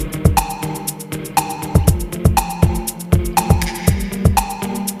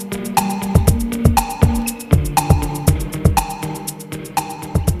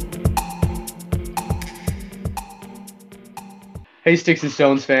Hey, Sticks and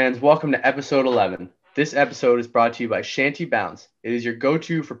Stones fans, welcome to episode 11. This episode is brought to you by Shanty Bounce. It is your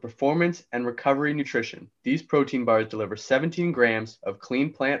go-to for performance and recovery nutrition. These protein bars deliver 17 grams of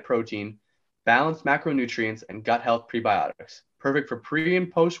clean plant protein, balanced macronutrients, and gut health prebiotics. Perfect for pre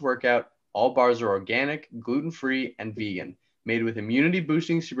and post-workout. All bars are organic, gluten-free, and vegan, made with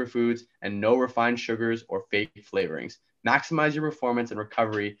immunity-boosting superfoods and no refined sugars or fake flavorings. Maximize your performance and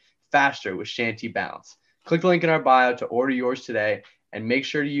recovery faster with Shanty Bounce. Click the link in our bio to order yours today and make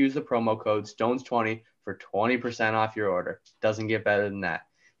sure to use the promo code STONES20 for 20% off your order. Doesn't get better than that.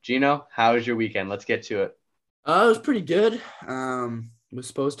 Gino, how was your weekend? Let's get to it. It was pretty good. Was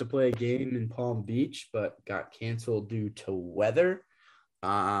supposed to play a game in Palm Beach, but got canceled due to weather.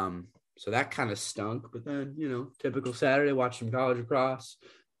 So that kind of stunk. But then, typical Saturday, watched some college lacrosse.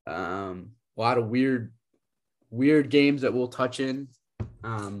 A lot of weird games that we'll touch in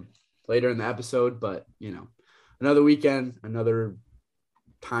later in the episode. But, another weekend, another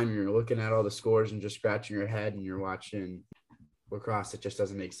time you're looking at all the scores and just scratching your head and you're watching lacrosse. It just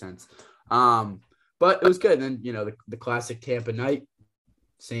doesn't make sense. But it was good. And then, the classic Tampa night,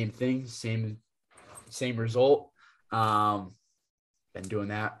 same thing, same result. Been doing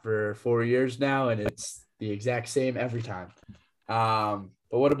that for 4 years now, and it's the exact same every time. But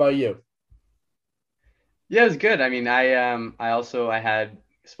what about you? Yeah, it was good. I mean, I had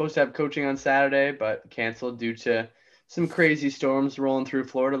supposed to have coaching on Saturday, but canceled due to some crazy storms rolling through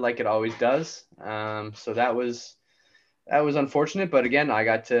Florida like it always does. So that was unfortunate, but again, I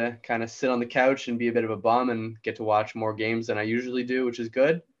got to kind of sit on the couch and be a bit of a bum and get to watch more games than I usually do, which is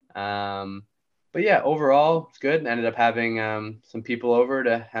good. But yeah, overall, it's good. Ended up having some people over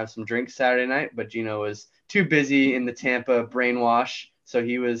to have some drinks Saturday night, but Gino was too busy in the Tampa brainwash, so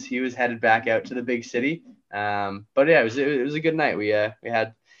he was headed back out to the big city. But yeah, it was a good night. We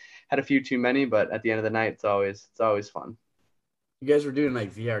had a few too many, but at the end of the night, it's always fun. You guys were doing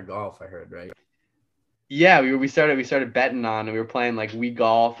like VR golf, I heard, right? Yeah, we started betting on, and we were playing like Wii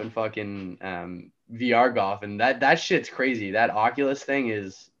Golf and fucking VR golf, and that shit's crazy. That Oculus thing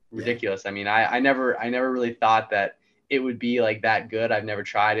is ridiculous. Yeah. I mean, I never really thought that it would be like that good. I've never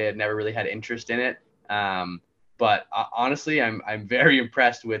tried it, never really had interest in it. But honestly, I'm very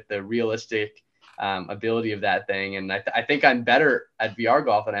impressed with the realistic ability of that thing, and I think I'm better at VR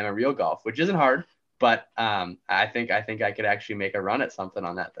golf than I am at real golf, which isn't hard. But I think I could actually make a run at something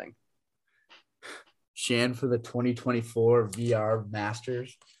on that thing. Shan for the 2024 VR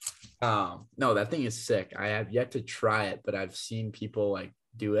Masters. No, that thing is sick. I have yet to try it, but I've seen people like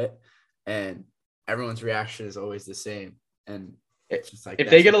do it, and everyone's reaction is always the same. And it's just like if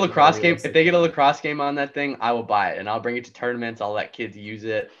they get a lacrosse game on that thing, I will buy it and I'll bring it to tournaments. I'll let kids use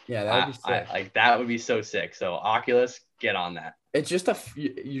it. Yeah, that would be sick. That would be so sick. So Oculus, get on that. It's just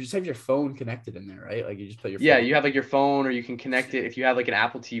you just have your phone connected in there, right? Like you just put your phone. Yeah, you have like your phone, or you can connect it. If you have like an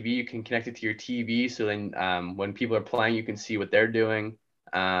Apple TV, you can connect it to your TV. So then when people are playing, you can see what they're doing.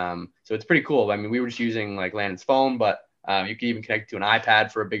 So it's pretty cool. I mean, we were just using like Landon's phone, but you can even connect it to an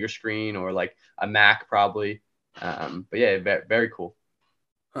iPad for a bigger screen, or like a Mac probably. But yeah, very cool.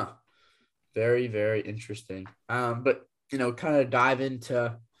 Huh. Very, very interesting. But kind of dive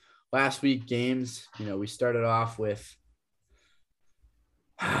into last week games. We started off with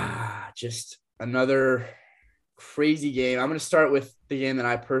just another crazy game. I'm going to start with the game that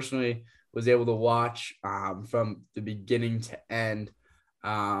I personally was able to watch from the beginning to end.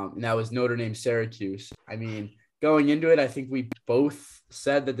 And that was Notre Dame Syracuse. I mean, going into it, I think we both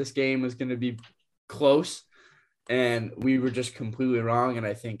said that this game was going to be close, and we were just completely wrong. And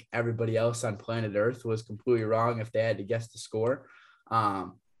I think everybody else on planet Earth was completely wrong if they had to guess the score.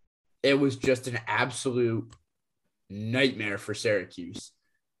 It was just an absolute nightmare for Syracuse.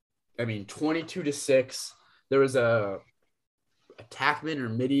 I mean, 22-6. There was a attackman or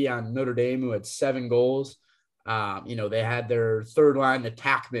midi on Notre Dame who had 7 goals. They had their third line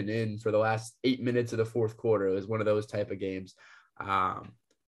attackman in for the last 8 minutes of the fourth quarter. It was one of those type of games. And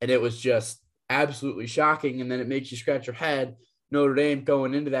it was just absolutely shocking. And then it makes you scratch your head. Notre Dame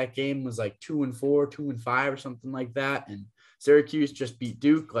going into that game was like 2-4, 2-5 or something like that. And Syracuse just beat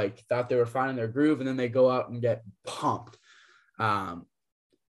Duke, like thought they were finding their groove. And then they go out and get pumped.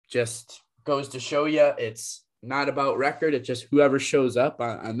 Just goes to show you it's not about record. It's just whoever shows up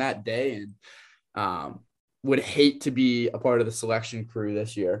on that day. And would hate to be a part of the selection crew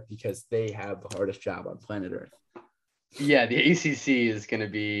this year because they have the hardest job on planet Earth. Yeah, the ACC is going to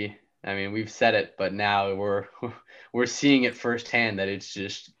be, I mean, we've said it, but now we're seeing it firsthand that it's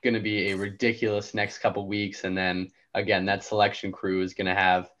just going to be a ridiculous next couple weeks. And then again, that selection crew is going to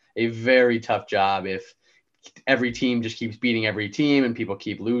have a very tough job if every team just keeps beating every team and people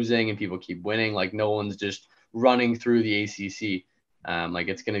keep losing and people keep winning. Like no one's just running through the ACC. Like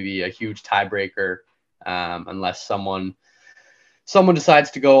it's going to be a huge tiebreaker unless someone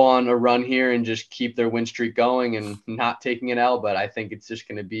decides to go on a run here and just keep their win streak going and not taking an L. But I think it's just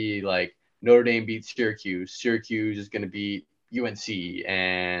going to be like Notre Dame beats Syracuse. Syracuse is going to beat UNC,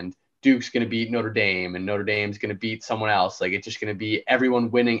 and Duke's going to beat Notre Dame, and Notre Dame's going to beat someone else. Like it's just going to be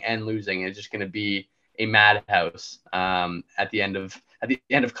everyone winning and losing. It's just going to be a madhouse at the end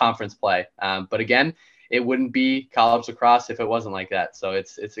of conference play. But again, it wouldn't be college lacrosse if it wasn't like that. So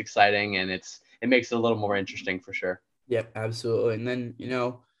it's exciting, and it makes it a little more interesting for sure. Yep, absolutely. And then,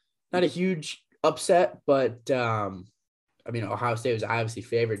 not a huge upset, but Ohio State was obviously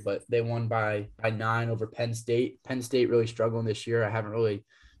favored, but they won by 9 over Penn State. Penn State really struggling this year. I haven't really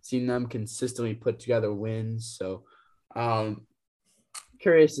seen them consistently put together wins. So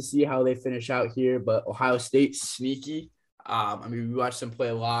curious to see how they finish out here, but Ohio State sneaky. We watched them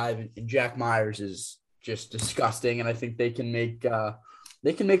play live, and Jack Myers is just disgusting, and I think they can make a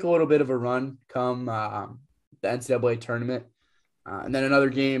little bit of a run come the NCAA tournament. And then another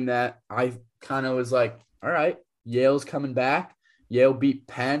game that I kind of was like, all right, Yale's coming back. Yale beat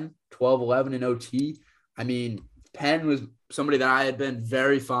Penn 12-11 in OT. I mean, Penn was somebody that I had been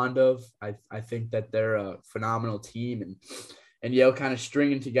very fond of. I think that they're a phenomenal team, and Yale kind of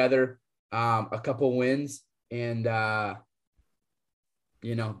stringing together a couple wins. And, the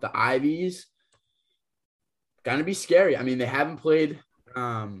Ivies going to be scary. I mean, they haven't played,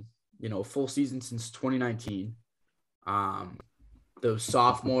 a full season since 2019. Those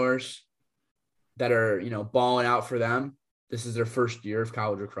sophomores that are, balling out for them, this is their first year of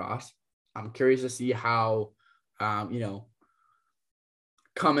college lacrosse. I'm curious to see how, come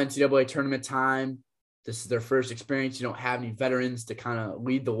NCAA tournament time, this is their first experience. You don't have any veterans to kind of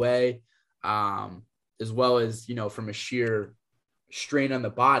lead the way, as well as, from a sheer strain on the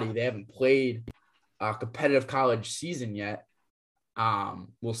body. They haven't played a competitive college season yet.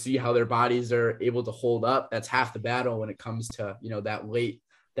 We'll see how their bodies are able to hold up. That's half the battle when it comes to, that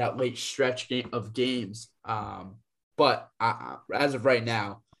late stretch of games. But as of right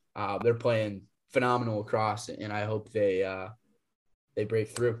now, they're playing phenomenal lacrosse, and I hope they break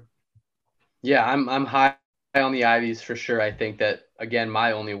through. Yeah, I'm high on the Ivies for sure. I think that, again,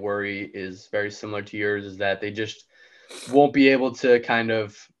 my only worry is very similar to yours, is that they just won't be able to kind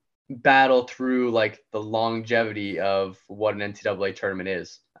of battle through like the longevity of what an NCAA tournament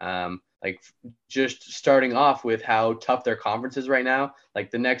is. Like just starting off with how tough their conference is right now,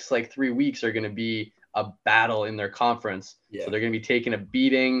 like the next like 3 weeks are going to be a battle in their conference. Yeah. So they're going to be taking a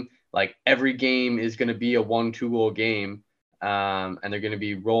beating. Like every game is going to be a 1-2 goal game. And they're going to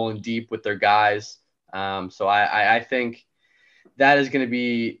be rolling deep with their guys. So I think that is going to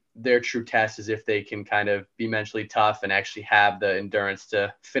be their true test, is if they can kind of be mentally tough and actually have the endurance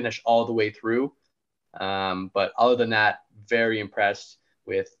to finish all the way through. But other than that, very impressed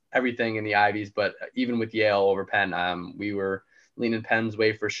with everything in the Ivies, but even with Yale over Penn, we were leaning Penn's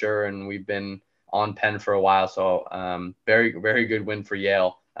way for sure, and we've been on Penn for a while. So very, very good win for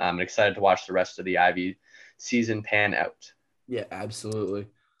Yale. I'm excited to watch the rest of the Ivy season pan out. Yeah, absolutely.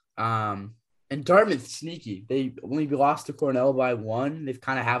 And Dartmouth sneaky. They only lost to Cornell by 1. They've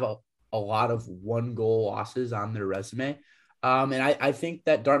kind of have a lot of 1-goal losses on their resume. And I think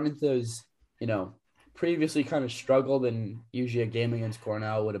that Dartmouth has, previously kind of struggled, and usually a game against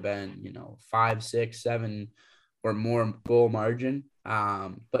Cornell would have been, 5, 6, 7 or more goal margin.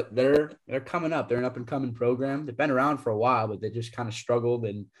 But they're coming up. They're an up-and-coming program. They've been around for a while, but they just kind of struggled.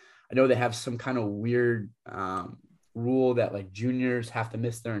 And I know they have some kind of weird rule that like juniors have to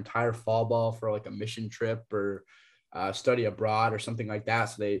miss their entire fall ball for like a mission trip or study abroad or something like that.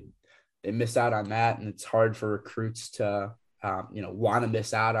 So they miss out on that, and it's hard for recruits to want to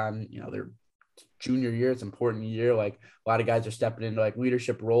miss out on their junior year. It's an important year. Like a lot of guys are stepping into like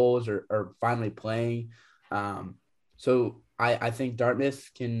leadership roles or finally playing. So I think Dartmouth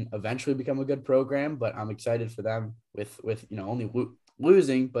can eventually become a good program, but I'm excited for them with only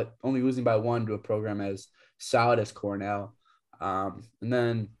losing by 1 to a program as solid as Cornell. And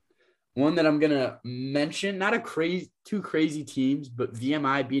then one that I'm going to mention, not two crazy teams, but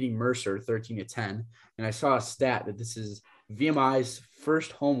VMI beating Mercer 13-10. And I saw a stat that this is VMI's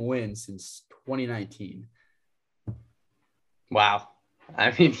first home win since 2019. Wow.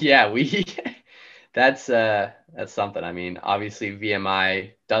 I mean, yeah, that's something. I mean, obviously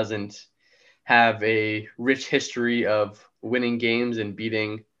VMI doesn't have a rich history of winning games and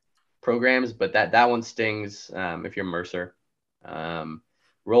beating programs, but that one stings if you're Mercer.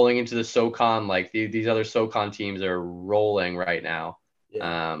 Rolling into the SoCon, like these other SoCon teams are rolling right now.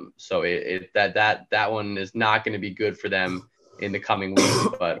 Yeah. So that one is not going to be good for them in the coming weeks,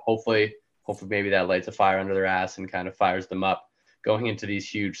 but hopefully maybe that lights a fire under their ass and kind of fires them up going into these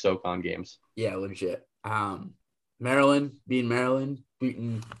huge SoCon games. Yeah, legit. Maryland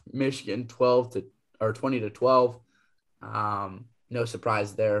beating Michigan 20-12. No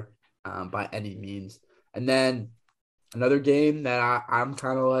surprise there by any means. And then another game that I'm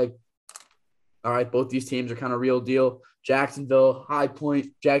kind of like, all right, both these teams are kind of real deal. Jacksonville, High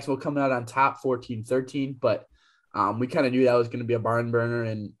Point, Jacksonville coming out on top 14-13, but we kind of knew that was going to be a barn burner,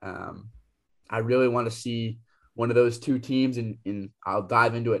 and I really want to see one of those two teams, and I'll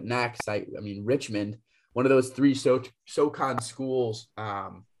dive into it next. I mean, Richmond, one of those three SoCon schools,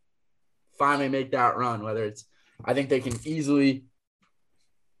 finally make that run, whether it's – I think they can easily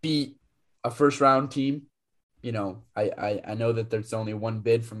beat a first-round team. You know, I know that there's only one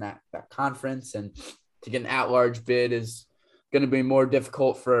bid from that conference, and to get an at-large bid is going to be more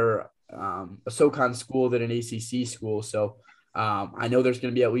difficult for a SoCon school than an ACC school. So I know there's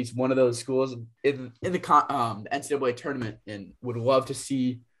going to be at least one of those schools in the NCAA tournament, and would love to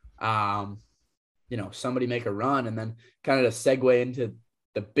see, somebody make a run. And then kind of to segue into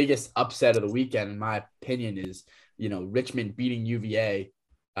the biggest upset of the weekend, in my opinion, is, Richmond beating UVA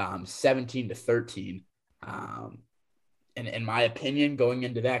 17-13. And in my opinion, going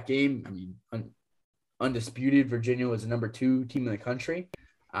into that game, I mean, undisputed, Virginia was the number 2 team in the country,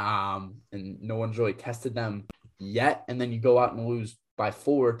 and no one's really tested them yet. And then you go out and lose by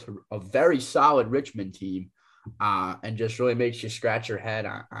 4 to a very solid Richmond team, and just really makes you scratch your head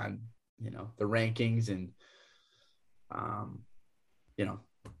on the rankings, and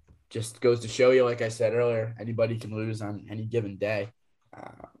just goes to show you, like I said earlier, anybody can lose on any given day.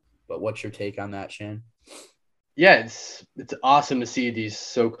 But what's your take on that, Shane? Yeah, it's awesome to see these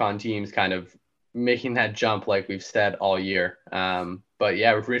SoCon teams kind of making that jump, like we've said all year. But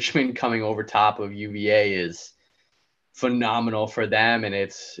yeah, Richmond coming over top of UVA is phenomenal for them, and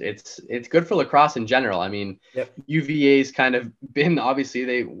it's good for lacrosse in general. I mean, yep. UVA's kind of been, obviously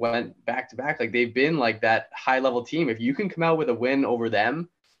they went back to back, like they've been like that high level team. If you can come out with a win over them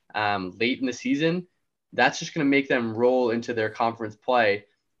late in the season, that's just going to make them roll into their conference play.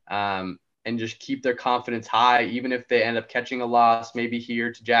 And just keep their confidence high, even if they end up catching a loss, maybe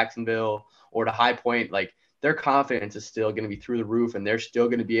here to Jacksonville or to High Point. Like, their confidence is still going to be through the roof, and they're still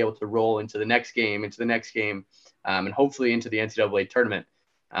going to be able to roll into the next game, and hopefully into the NCAA tournament.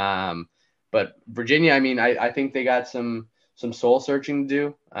 But Virginia, I mean, I think they got some soul searching to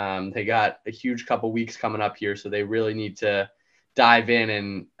do. They got a huge couple weeks coming up here, so they really need to dive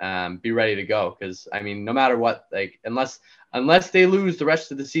in and be ready to go. Because, I mean, no matter what, like, unless they lose the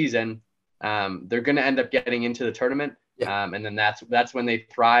rest of the season, they're going to end up getting into the tournament. Yeah. And then that's when they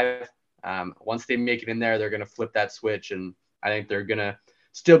thrive. Once they make it in there, they're going to flip that switch. And I think they're going to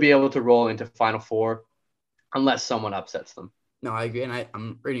still be able to roll into Final Four unless someone upsets them. No, I agree. And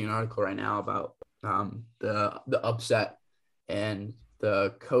I'm reading an article right now about the upset, and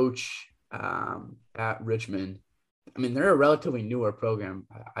the coach at Richmond. I mean, they're a relatively newer program.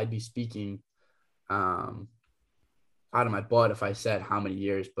 I'd be speaking out of my butt if I said how many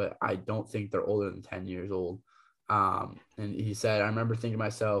years, but I don't think they're older than 10 years old. And he said, I remember thinking to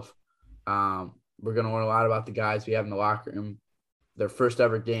myself, we're going to learn a lot about the guys we have in the locker room. Their first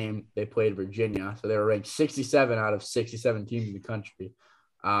ever game, they played Virginia. So they were ranked 67 out of 67 teams in the country.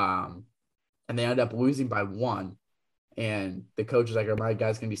 And they ended up losing by 1. And the coach was like, are my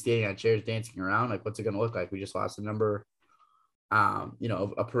guys going to be standing on chairs dancing around? Like, what's it going to look like? We just lost a number,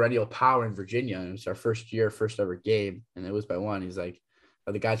 a perennial power in Virginia. And it was our first ever game, and it was by 1. He's like,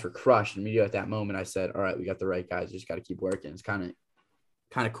 the guys were crushed. And immediately at that moment, I said, all right, we got the right guys. We just got to keep working. It's kind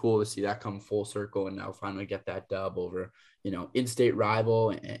of cool to see that come full circle, and now finally get that dub over, in-state rival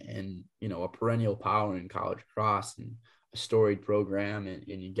and a perennial power in college lacrosse and a storied program. And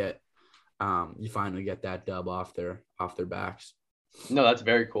you finally get that dub off their backs. No, that's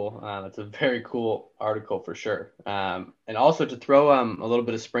very cool. That's a very cool article for sure. And also to throw a little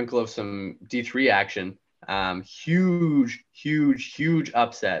bit of sprinkle of some D3 action. Huge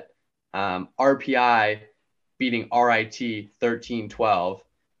upset. RPI beating RIT 13-12.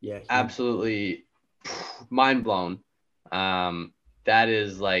 Yeah. Absolutely mind blown. That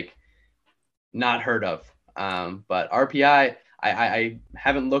is like not heard of. But RPI, I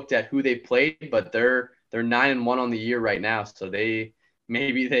haven't looked at who they played, but they're 9-1 on the year right now. So they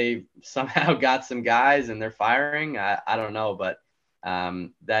somehow got some guys and they're firing. I don't know, but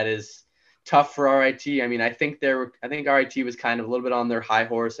that is tough for RIT. I mean, I think RIT was kind of a little bit on their high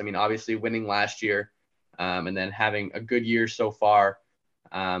horse. I mean, obviously winning last year, and then having a good year so far,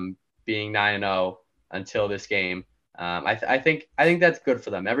 being 9-0 until this game. I think that's good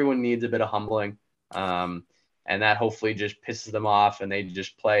for them. Everyone needs a bit of humbling, and that hopefully just pisses them off, and they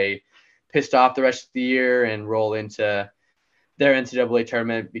just play pissed off the rest of the year and roll into their NCAA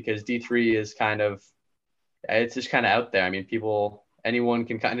tournament because D3 is it's just kind of out there. I mean, anyone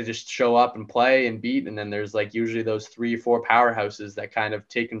can kind of just show up and play and beat, and then there's like usually those 3 or 4 powerhouses that kind of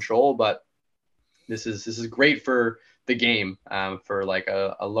take control. But this is great for the game, for like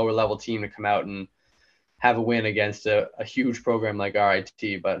a lower level team to come out and have a win against a huge program like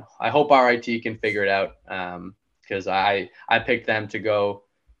RIT. But I hope RIT can figure it out, because I picked them to go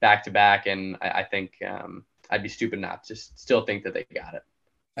back to back, and I think I'd be stupid not to still think that they got it.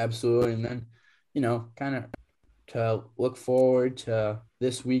 Absolutely. And then, kind of to look forward to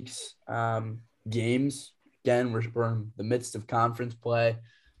this week's games. Again, we're in the midst of conference play.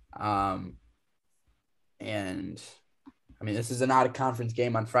 And I mean, this is not a conference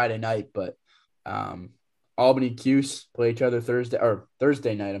game on Friday night, but Albany Cuse play each other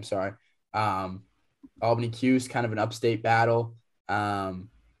Thursday night. I'm sorry. Albany Cuse, kind of an upstate battle.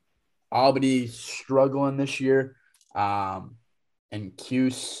 Albany struggling this year. And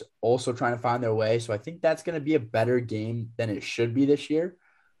Cuse also trying to find their way. So I think that's going to be a better game than it should be this year.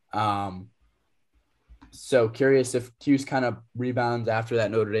 So curious if Cuse kind of rebounds after that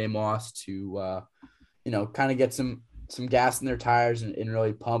Notre Dame loss to, kind of get some gas in their tires and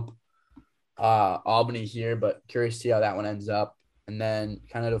really pump Albany here. But curious to see how that one ends up. And then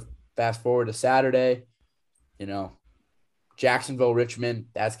kind of fast forward to Saturday, Jacksonville, Richmond,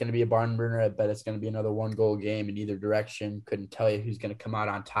 that's going to be a barn burner. I bet it's going to be another 1-goal game in either direction. Couldn't tell you who's going to come out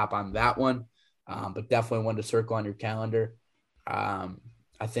on top on that one, but definitely one to circle on your calendar. I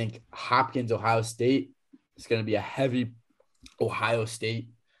think Hopkins, Ohio State is going to be a heavy Ohio State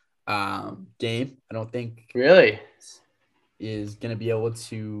game. I don't think really is going to be able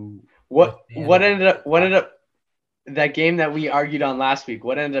to. What ended up that game that we argued on last week?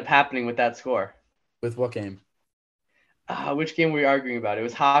 What ended up happening with that score? With what game? Which game were we arguing about? It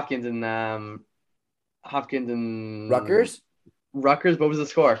was Hopkins and Rutgers. Rutgers. What was the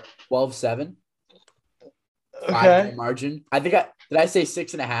score? 12-7. Okay. 5-goal margin. I think did I say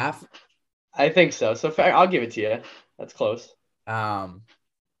 6.5? I think so. So fair. I'll give it to you. That's close. But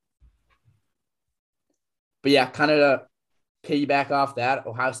yeah, kind of to piggyback off that,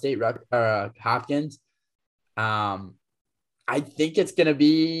 Ohio State Hopkins. I think it's gonna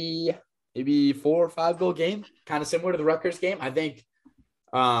be maybe 4 or 5 goal game, kind of similar to the Rutgers game. I think,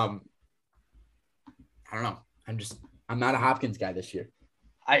 I don't know. I'm not a Hopkins guy this year.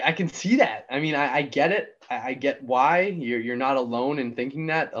 I can see that. I mean, I get it. I get why you're not alone in thinking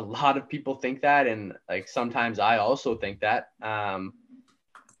that. A lot of people think that, and like sometimes I also think that.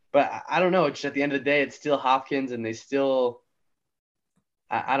 But I don't know. It's at the end of the day, it's still Hopkins, and they still,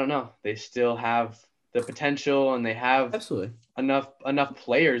 I don't know. They still have the potential, and they have absolutely enough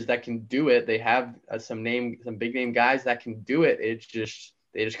players that can do it. They have some big name guys that can do it. It's just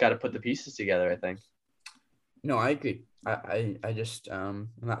they just got to put the pieces together, I think. No, I agree. I just I'm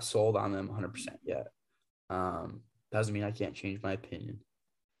not sold on them 100% yet. Doesn't mean I can't change my opinion.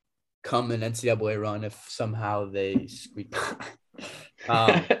 Come an NCAA run if somehow they squeak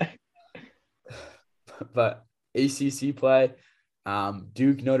by. But ACC play,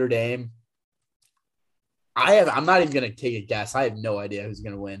 Duke, Notre Dame. I'm not even gonna take a guess. I have no idea who's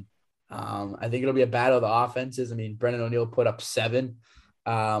gonna win. I think it'll be a battle of the offenses. I mean, Brendan O'Neill put up 7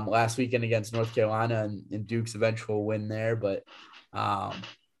 last weekend against North Carolina and Duke's eventual win there. But I'm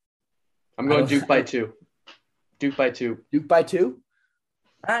going Duke by 2. Duke by 2. Duke by 2.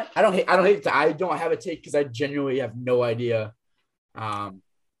 All right. I don't have a take because I genuinely have no idea. I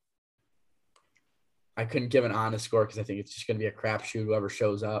couldn't give an honest score because I think it's just going to be a crapshoot whoever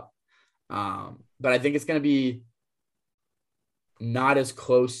shows up. But I think it's going to be not as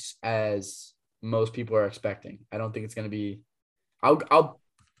close as most people are expecting. I don't think it's going to be. I'll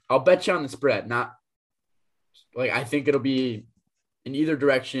bet you on the spread. Not like I think it'll be in either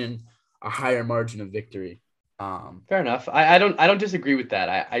direction a higher margin of victory. Fair enough. I don't disagree with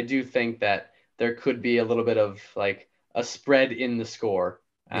that. I do think that there could be a little bit of like a spread in the score,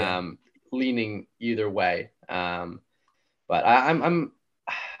 leaning either way. But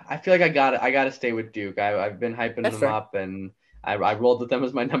I feel like I got to stay with Duke. I've been hyping them up, and I rolled with them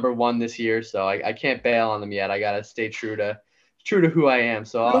as my number 1 this year, so I can't bail on them yet. I got to stay true to who I am.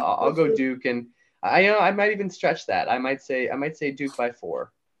 So I'll go Duke, and I might even stretch that. I might say Duke by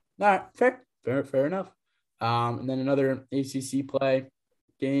 4. All right, fair enough. And then another ACC play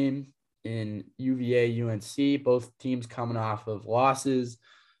game in UVA UNC. Both teams coming off of losses.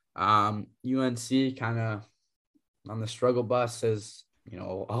 UNC kind of on the struggle bus, as a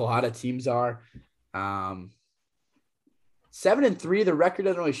lot of teams are. 7-3. The record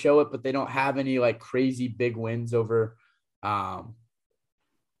doesn't really show it, but they don't have any like crazy big wins over, any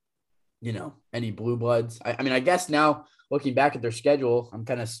blue bloods. I mean, I guess now looking back at their schedule, I'm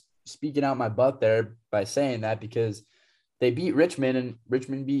kind of speaking out my butt there by saying that because they beat Richmond and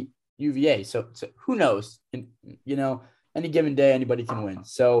Richmond beat UVA. So who knows? And, any given day, anybody can win.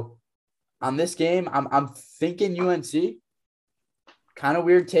 So on this game, I'm thinking UNC. Kind of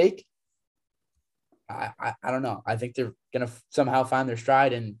weird take. I don't know. I think they're going to somehow find their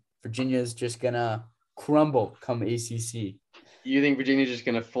stride, and Virginia's just going to crumble come ACC. You think Virginia's just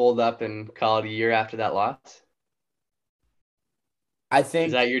going to fold up and call it a year after that loss? I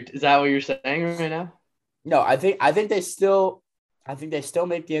think is that what you're saying right now? No, I think they still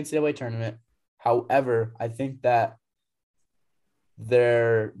make the NCAA tournament. However, I think that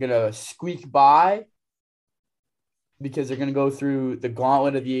they're gonna squeak by because they're gonna go through the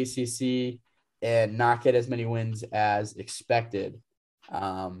gauntlet of the ACC and not get as many wins as expected.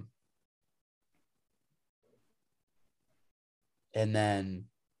 And then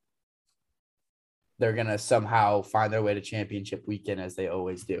they're gonna somehow find their way to championship weekend as they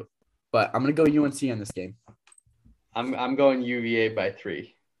always do. But I'm gonna go UNC on this game. I'm going UVA by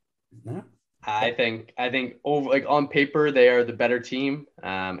 3. Yeah. I think over on paper they are the better team,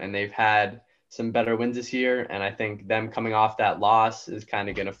 and they've had some better wins this year. And I think them coming off that loss is kind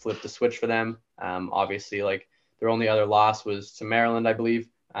of going to flip the switch for them. Obviously, their only other loss was to Maryland, I believe,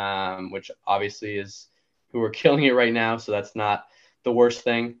 which obviously is who are killing it right now. So that's not the worst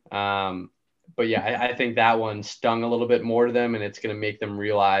thing. But yeah, I think that one stung a little bit more to them, and it's going to make them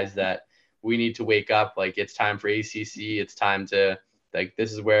realize that we need to wake up. It's time for ACC. It's time to,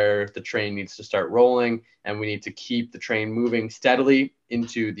 this is where the train needs to start rolling, and we need to keep the train moving steadily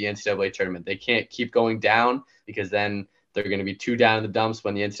into the NCAA tournament. They can't keep going down because then they're going to be too down in the dumps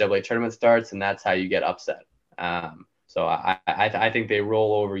when the NCAA tournament starts, and that's how you get upset. So I think they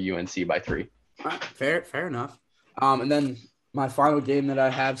roll over UNC by 3. Fair enough. And then my final game that I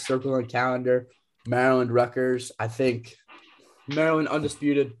have circled on the calendar, Maryland Rutgers. I think Maryland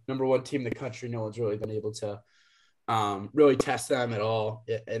undisputed number 1 team in the country. No one's really been able to really test them at all.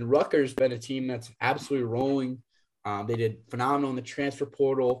 And Rutgers been a team that's absolutely rolling. They did phenomenal in the transfer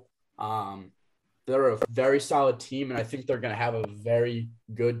portal. They're a very solid team, and I think they're going to have a very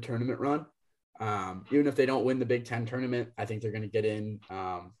good tournament run. Even if they don't win the Big Ten tournament, I think they're going to get in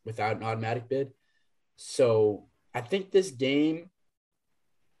without an automatic bid. So I think this game,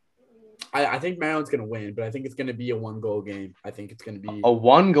 I think Maryland's going to win, but I think it's going to be a 1-goal game. I think it's going to be a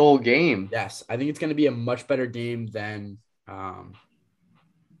 1-goal game. Yes, I think it's going to be a much better game than I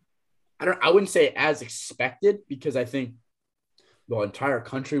wouldn't say as expected, because I think the entire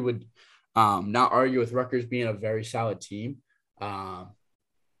country would not argue with Rutgers being a very solid team. But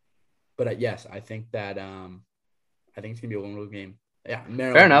yes, I think that I think it's going to be a 1-goal game. Yeah,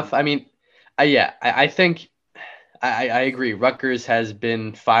 Maryland. Fair enough. I mean, I think I agree. Rutgers has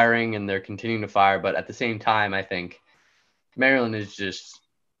been firing, and they're continuing to fire, but at the same time, I think Maryland is just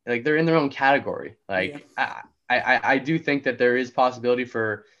they're in their own category. I do think that there is possibility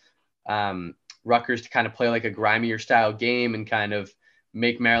for Rutgers to kind of play like a grimier style game and kind of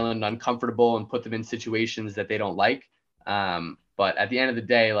make Maryland uncomfortable and put them in situations that they don't like. But at the end of the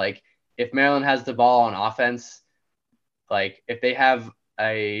day, if Maryland has the ball on offense, if they have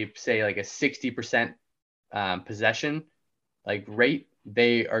a 60% possession rate,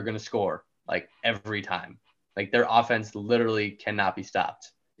 they are going to score every time. Their offense literally cannot be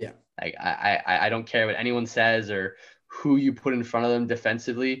stopped. Yeah. I don't care what anyone says or who you put in front of them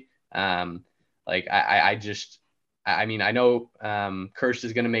defensively. I know Kirsch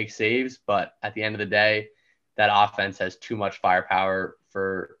is going to make saves, but at the end of the day, that offense has too much firepower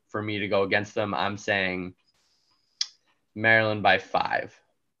for me to go against them. I'm saying Maryland by 5.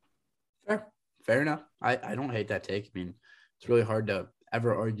 Fair enough. I don't hate that take. I mean, it's really hard to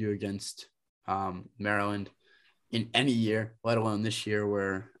ever argue against Maryland in any year, let alone this year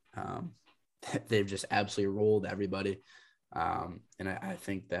where they've just absolutely rolled everybody. And I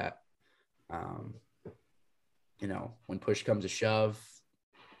think that, when push comes to shove,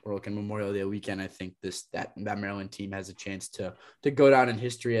 we're looking Memorial Day weekend. I think that Maryland team has a chance to go down in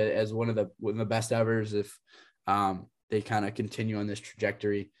history as one of the best evers if they kind of continue on this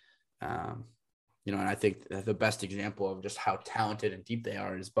trajectory. And I think the best example of just how talented and deep they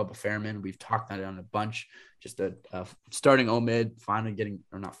are is Bubba Fairman. We've talked about it on a bunch. Just a starting O-mid, getting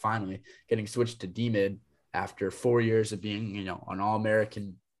switched to D-mid after 4 years of being, an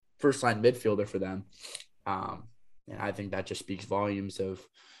All-American first-line midfielder for them. And I think that just speaks volumes of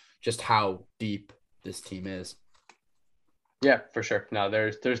just how deep this team is. Yeah, for sure. No,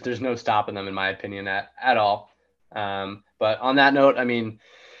 there's no stopping them, in my opinion, at all. But on that note, I mean,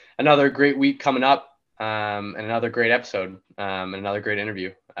 another great week coming up, and another great episode, and another great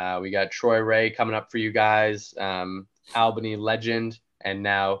interview. We got Troy Reh coming up for you guys. Albany legend and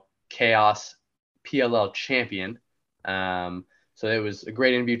now Chaos PLL champion. So it was a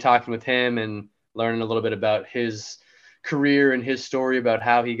great interview talking with him and learning a little bit about his career and his story about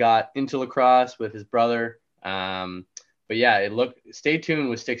how he got into lacrosse with his brother. But yeah, stay tuned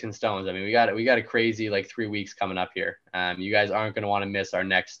with Sticks and Stones. I mean, we got a crazy like 3 weeks coming up here. You guys aren't going to want to miss our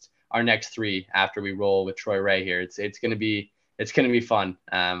next three after we roll with Troy Reh here. It's going to be fun.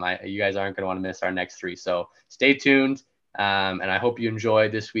 You guys aren't going to want to miss our next three. So stay tuned. And I hope you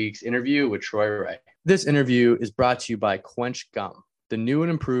enjoyed this week's interview with Troy Reh. This interview is brought to you by Quench Gum. The new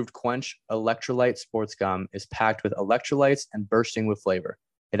and improved Quench Electrolyte Sports Gum is packed with electrolytes and bursting with flavor.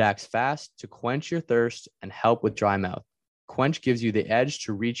 It acts fast to quench your thirst and help with dry mouth. Quench gives you the edge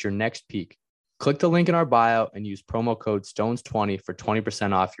to reach your next peak. Click the link in our bio and use promo code STONES20 for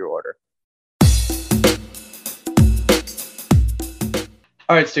 20% off your order.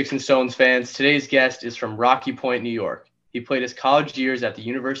 All right, Sticks and Stones fans, today's guest is from Rocky Point, New York. He played his college years at the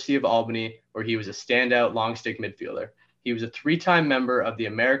University of Albany, where he was a standout long stick midfielder. He was a 3-time member of the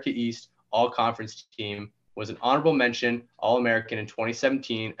America East All-Conference team, was an honorable mention All-American in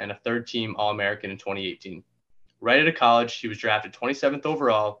 2017, and a third-team All-American in 2018. Right out of college, he was drafted 27th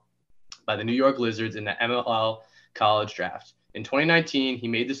overall by the New York Lizards in the MLL college draft. In 2019, he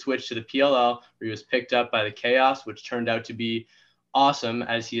made the switch to the PLL, where he was picked up by the Chaos, which turned out to be awesome,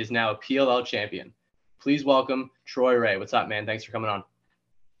 as he is now a PLL champion. Please welcome Troy Reh. What's up, man? Thanks for coming on.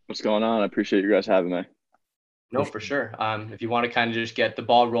 What's going on? I appreciate you guys having me. No, for sure. If you want to kind of just get the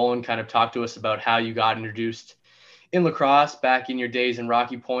ball rolling, kind of talk to us about how you got introduced in lacrosse back in your days in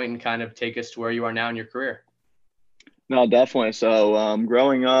Rocky Point and kind of take us to where you are now in your career. No, definitely. So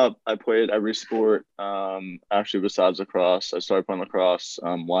growing up, I played every sport, actually besides lacrosse. I started playing lacrosse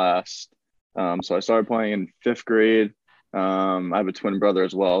last. So I started playing in 5th grade. I have a twin brother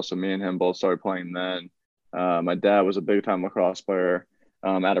as well, so me and him both started playing then. My dad was a big-time lacrosse player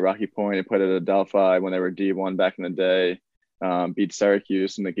out of Rocky Point. He played at Adelphi when they were D1 back in the day, beat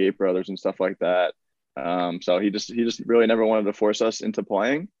Syracuse and the Gate Brothers and stuff like that. So he just really never wanted to force us into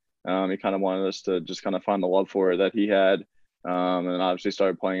playing. He kind of wanted us to just kind of find the love for it that he had. And then obviously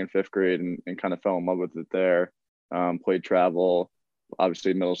started playing in 5th grade and kind of fell in love with it there. Played travel,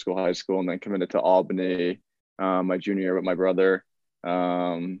 obviously middle school, high school, and then committed to Albany my junior year with my brother.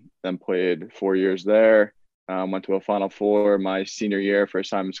 Then played 4 years there. Went to a Final Four my senior year, first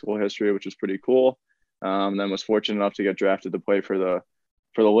time in school history, which was pretty cool. Then was fortunate enough to get drafted to play for the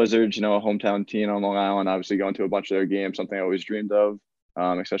Lizards, a hometown team on Long Island. Obviously going to a bunch of their games, something I always dreamed of,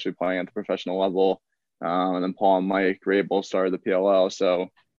 especially playing at the professional level. And then Paul and Mike Rabel started the PLL, so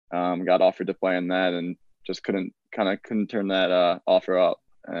got offered to play in that and just couldn't turn that offer up,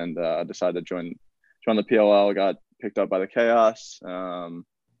 and decided to join the PLL. Got picked up by the Chaos,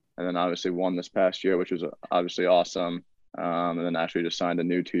 and then obviously won this past year, which was obviously awesome. And then actually just signed a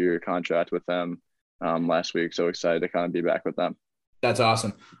new 2-year contract with them last week. So excited to kind of be back with them. That's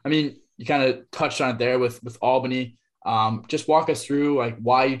awesome. I mean, you kind of touched on it there with Albany. Just walk us through like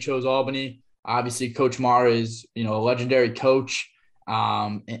why you chose Albany. Obviously, Coach Marr is a legendary coach,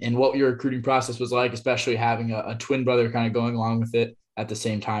 and what your recruiting process was like, especially having a twin brother kind of going along with it at the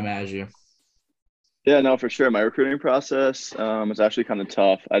same time as you. Yeah, no, for sure. My recruiting process was actually kind of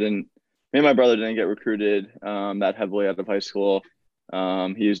tough. Me and my brother didn't get recruited that heavily out of high school.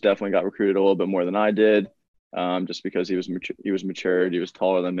 He's definitely got recruited a little bit more than I did, just because he was matured. He was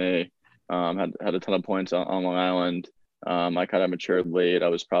taller than me. Had a ton of points on Long Island. I kind of matured late. I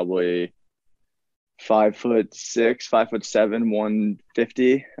was probably 5'6", 5'7",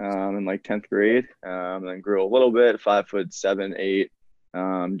 150 in like 10th grade. Then grew a little bit, 5'7", 8.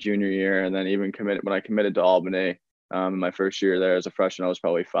 Junior year, and then even when I committed to Albany in my first year there as a freshman, I was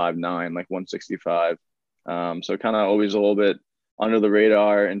probably 5'9", like 165. So kind of always a little bit under the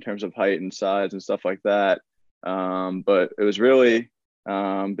radar in terms of height and size and stuff like that. But it was really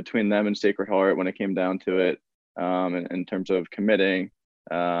between them and Sacred Heart when it came down to it, in terms of committing.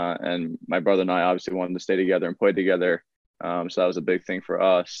 And my brother and I obviously wanted to stay together and play together. So that was a big thing for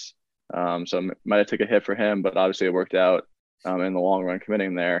us. So might have took a hit for him, but obviously it worked out in the long run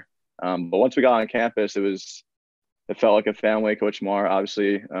committing there. But once we got on campus, it felt like a family. Coach Marr,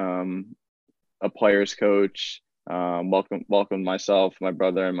 obviously a player's coach, welcomed myself, my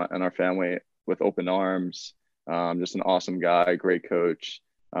brother, and our family with open arms. Just an awesome guy, great coach.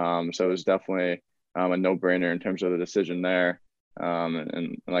 So it was definitely a no-brainer in terms of the decision there.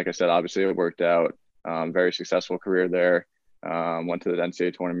 And like I said, obviously it worked out. Very successful career there. Went to the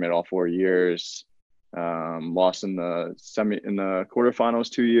NCAA tournament all 4 years. Lost in the quarterfinals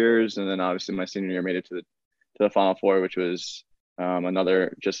 2 years, and then obviously my senior year made it to the Final Four, which was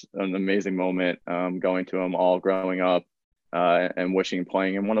another just an amazing moment, going to them all growing up, and wishing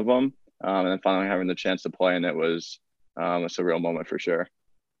playing in one of them, and then finally having the chance to play, and it was a surreal moment for sure.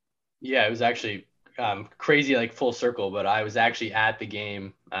 Yeah, it was actually crazy, like full circle, but I was actually at the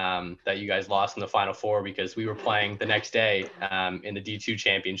game that you guys lost in the Final Four because we were playing the next day in the D2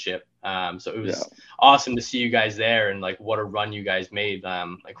 championship. So it was awesome to see you guys there, and like what a run you guys made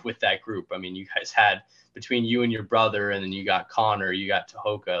like with that group. I mean, you guys had, between you and your brother, and then you got Connor, you got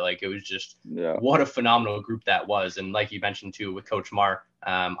Tahoka, like it was just what a phenomenal group that was. And like you mentioned too with Coach Mar,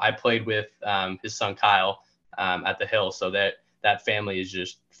 I played with his son Kyle at the Hill, so that family is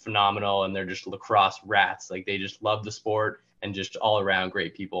just phenomenal, and they're just lacrosse rats. Like they just love the sport and just all around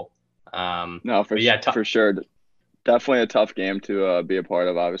great people. No, for sure. Definitely a tough game to be a part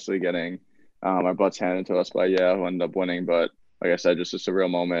of. Obviously getting our butts handed to us by who ended up winning. But like I said, just a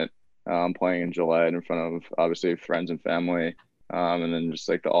surreal moment, playing in Gillette in front of obviously friends and family, and then just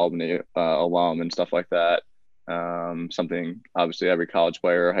like the Albany alum and stuff like that. Something obviously every college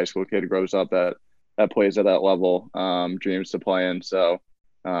player or high school kid grows up that plays at that level, dreams to play in. So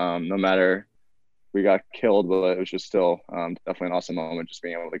no matter, we got killed, but it was just still definitely an awesome moment just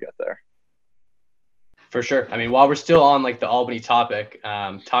being able to get there. For sure. I mean, while we're still on like the Albany topic,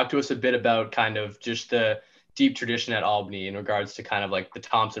 talk to us a bit about kind of just the deep tradition at Albany in regards to kind of like the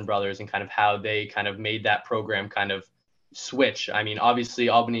Thompson brothers and kind of how they kind of made that program kind of switch. I mean, obviously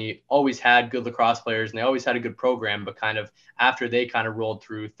Albany always had good lacrosse players and they always had a good program, but kind of after they kind of rolled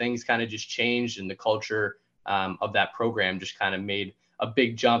through, things kind of just changed, and the culture of that program just kind of made a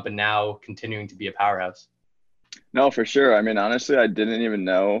big jump, and now continuing to be a powerhouse. No, for sure. I mean, honestly, I didn't even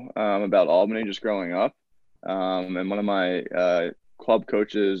know about Albany just growing up. And one of my club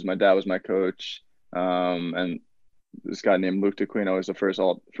coaches, my dad was my coach, and this guy named Luke DeQuino was the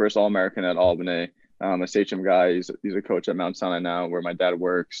first All-American at Albany. A Sachem guy. He's a coach at Mount Sinai now, where my dad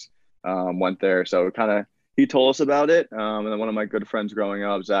works. Went there, so he told us about it. And then one of my good friends growing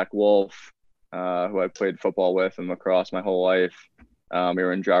up, Zach Wolf, who I played football with and lacrosse my whole life. We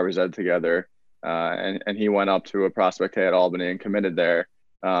were in driver's ed together, and he went up to a prospect day at Albany and committed there.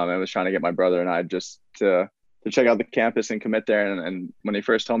 And was trying to get my brother and I just to check out the campus and commit there. And when he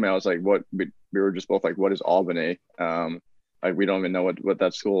first told me, I was like, "What?" We were just both like, "What is Albany?" Like we don't even know what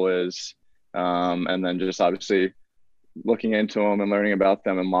that school is. And then just obviously looking into them and learning about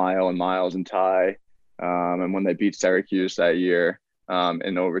them, and Miles and Ty, and when they beat Syracuse that year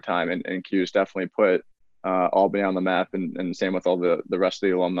in overtime, and Q's definitely put Albany on the map, and same with all the rest of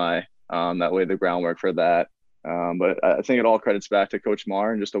the alumni that laid the groundwork for that. But I think it all credits back to Coach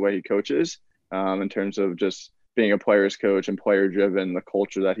Mar and just the way he coaches, in terms of just being a player's coach and player driven, the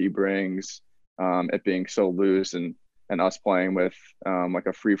culture that he brings, it being so loose, and us playing with like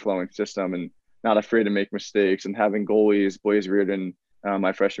a free flowing system and not afraid to make mistakes, and having goalies, Blaze Reardon,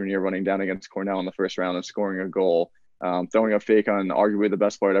 my freshman year, running down against Cornell in the first round and scoring a goal, throwing a fake on arguably the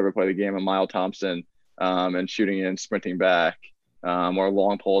best player to ever play the game, Miles Thompson, and shooting in, sprinting back, or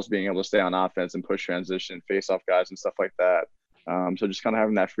long poles, being able to stay on offense and push transition, face off guys and stuff like that. So just kind of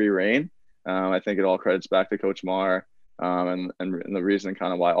having that free reign. I think it all credits back to Coach Mar, and the reason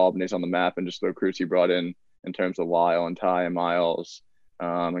kind of why Albany's on the map, and just the recruits he brought in terms of Lyle and Ty and Miles,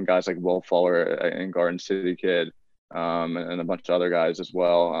 and guys like Will Fuller and Garden City Kid, and a bunch of other guys as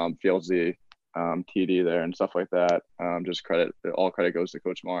well, Fieldsy, TD there and stuff like that. Just all credit goes to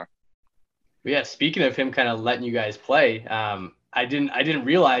Coach Mar. Yeah, speaking of him kind of letting you guys play, I didn't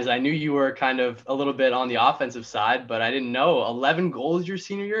realize, I knew you were kind of a little bit on the offensive side, but I didn't know 11 goals your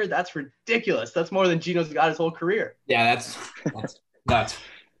senior year. That's ridiculous. That's more than Gino's got his whole career. Yeah, that's nuts.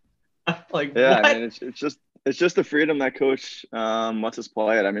 Like, yeah, what? I mean, it's just the freedom that coach lets us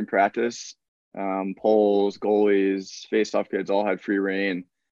play at. I mean, practice, poles, goalies, face-off kids all had free reign,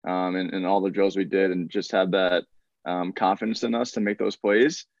 and all the drills we did, and just had that confidence in us to make those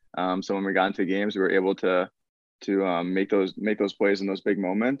plays. So when we got into games, we were able to make those plays in those big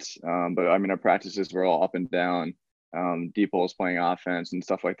moments. But I mean, our practices were all up and down, deep holes, playing offense and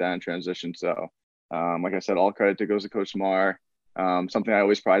stuff like that in transition. So like I said, all credit goes to Coach Mar. Something I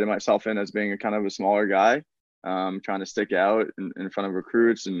always prided myself in as being a kind of a smaller guy, trying to stick out in front of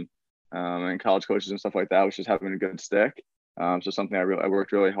recruits and college coaches and stuff like that, was just having a good stick. So something I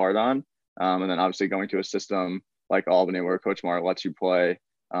worked really hard on. And then obviously going to a system like Albany, where Coach Mar lets you play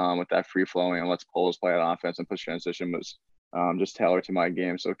with that free flowing and lets poles play at offense and push transition, was just tailored to my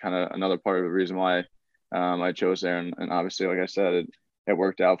game. So kind of another part of the reason why I chose there. And obviously, like I said, it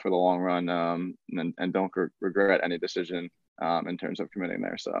worked out for the long run, and don't regret any decision in terms of committing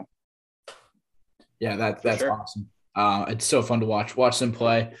there. So yeah, that's sure. awesome. It's so fun to watch them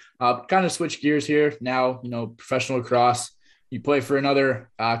play. Kind of switch gears here now. Professional lacrosse, You play for another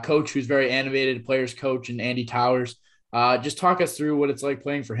coach who's very animated, players coach, and Andy Towers. Just talk us through what it's like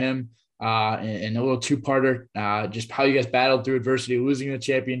playing for him, and a little two-parter, just how you guys battled through adversity, losing the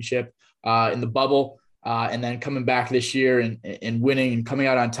championship in the bubble, and then coming back this year and winning and coming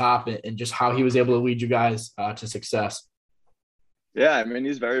out on top, and just how he was able to lead you guys to success. Yeah, I mean,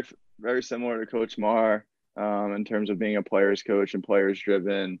 he's very, very similar to Coach Marr in terms of being a players coach and players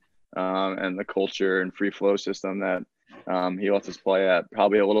driven, and the culture and free flow system that he lets us play at.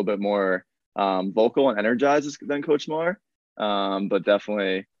 Probably a little bit more vocal and energized than Coach Marr, but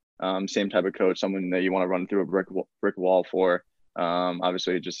definitely same type of coach, someone that you want to run through a brick wall for.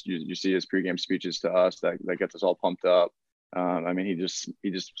 Obviously, just you see his pregame speeches to us that gets us all pumped up. I mean, he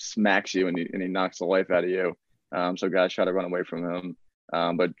just smacks you and he knocks the life out of you. So guys try to run away from him.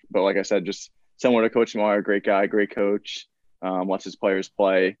 But like I said, just similar to Coach Marr, great guy, great coach, lets his players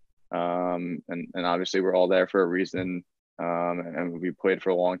play. And obviously we're all there for a reason. And we played for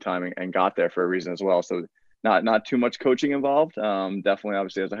a long time and got there for a reason as well. So not too much coaching involved. Definitely,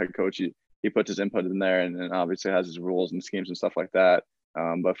 obviously, as a head coach, he puts his input in there and obviously has his rules and schemes and stuff like that.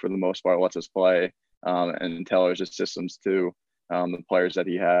 But for the most part, lets us play and tailors his systems to the players that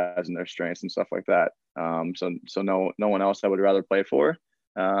he has and their strengths and stuff like that. So no one else I would rather play for.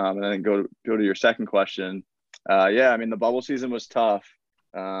 And then go to your second question. Yeah, I mean, the bubble season was tough.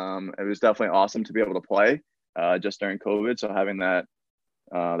 It was definitely awesome to be able to play just during COVID. So having that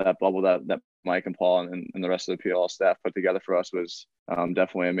bubble that Mike and Paul and the rest of the PL staff put together for us was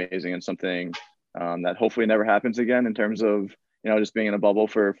definitely amazing and something that hopefully never happens again in terms of, just being in a bubble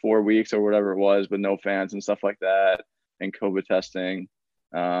for 4 weeks or whatever it was, with no fans and stuff like that and COVID testing.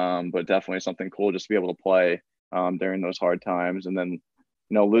 But definitely something cool just to be able to play during those hard times. And then,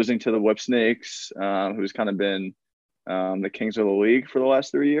 losing to the Whip Snakes, who's kind of been the kings of the league for the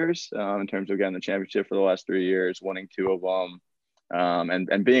last 3 years in terms of getting the championship for the last 3 years, winning 2 of them,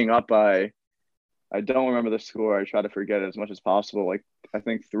 and being up by, I don't remember the score. I try to forget it as much as possible. Like I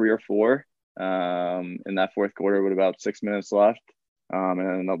think 3 or 4 in that fourth quarter with about 6 minutes left, and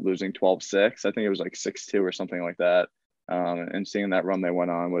ended up losing 12-6. I think it was like 6-2 or something like that. And seeing that run they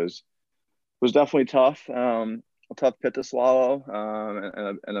went on was definitely tough. A tough pit to swallow,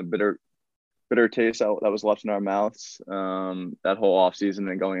 and a bitter taste that was left in our mouths that whole off season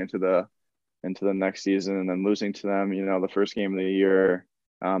and going into the next season, and then losing to them, the first game of the year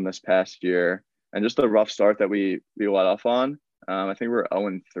this past year, and just the rough start that we let off on. I think we were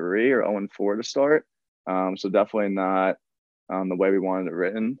 0-3 or 0-4 to start. So definitely not the way we wanted it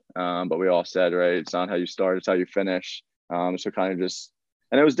written. But we all said, right, it's not how you start, it's how you finish. So kind of just,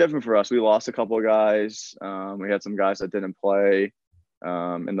 and it was different for us. We lost a couple of guys. We had some guys that didn't play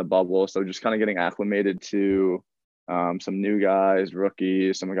in the bubble. So just kind of getting acclimated to some new guys,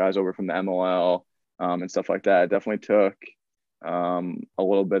 rookies, some guys over from the MLL and stuff like that. It definitely took a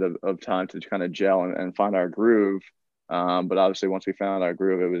little bit of time to kind of gel and find our groove. But obviously once we found our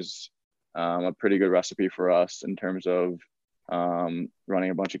groove, it was a pretty good recipe for us in terms of running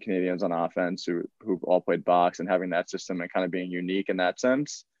a bunch of Canadians on offense who've all played box and having that system and kind of being unique in that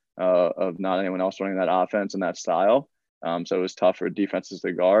sense of not anyone else running that offense and that style. So it was tough for defenses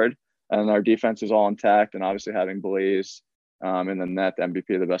to guard, and our defense is all intact. And obviously having Blaze in the net, the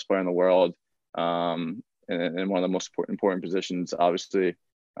MVP, the best player in the world, in one of the most important positions, obviously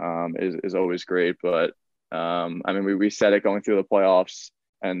is always great. But I mean, we said it going through the playoffs,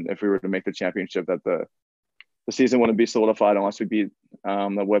 and if we were to make the championship, that the season wouldn't be solidified unless we beat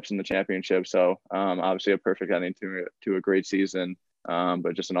the Whips in the championship. So obviously a perfect ending to a great season,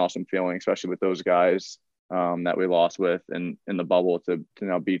 but just an awesome feeling, especially with those guys that we lost with in the bubble to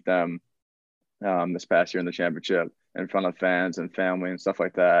now beat them this past year in the championship in front of fans and family and stuff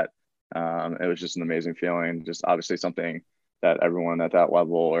like that. It was just an amazing feeling. Just obviously something that everyone at that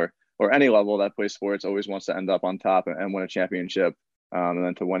level or any level that plays sports always wants to end up on top and win a championship, and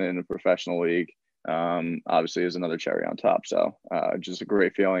then to win it in a professional league obviously is another cherry on top. So just a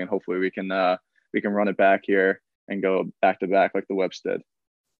great feeling, and hopefully we can run it back here and go back to back like the Whips did.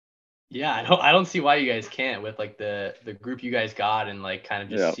 Yeah, I don't see why you guys can't with like the group you guys got and like kind of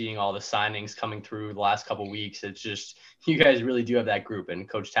just seeing all the signings coming through the last couple of weeks. It's just, you guys really do have that group, and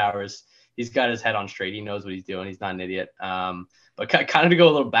Coach Towers, he's got his head on straight. He knows what he's doing. He's not an idiot. But kind of to go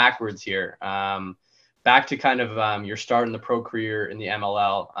a little backwards here, back to kind of your start in the pro career in the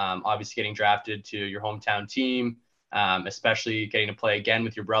MLL, obviously getting drafted to your hometown team, especially getting to play again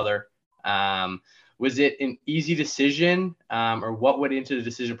with your brother. Was it an easy decision, or what went into the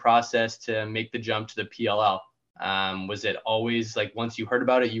decision process to make the jump to the PLL? Was it always like once you heard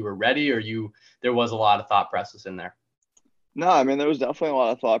about it, you were ready, or there was a lot of thought process in there? No, I mean, there was definitely a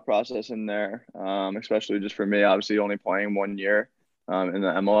lot of thought process in there, especially just for me, obviously only playing 1 year in the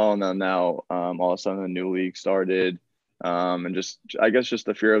MLL, and then now all of a sudden a new league started, and just I guess just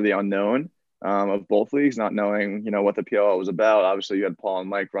the fear of the unknown of both leagues, not knowing what the PLL was about. Obviously, you had Paul and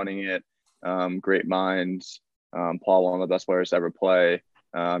Mike running it, great minds. Paul, one of the best players to ever play.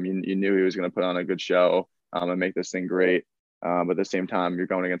 You knew he was going to put on a good show and make this thing great. But at the same time, you're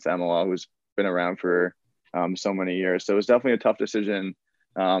going against MLL, who's been around for so many years. So it was definitely a tough decision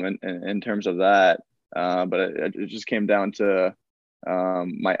in terms of that. But it just came down to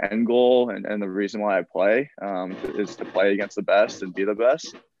my end goal and the reason why I play is to play against the best and be the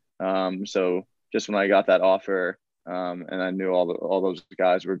best. So just when I got that offer and I knew all those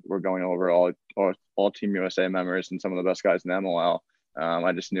guys were going over, all Team USA members and some of the best guys in MLL,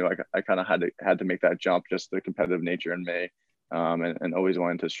 I just knew I kind of had to make that jump, just the competitive nature in me, and always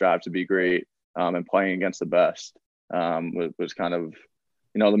wanting to strive to be great. And playing against the best was kind of,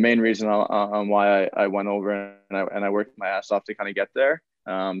 the main reason on why I went over and I worked my ass off to kind of get there.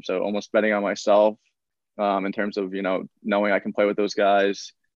 So almost betting on myself in terms of, knowing I can play with those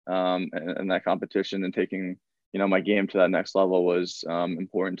guys and that competition and taking, my game to that next level was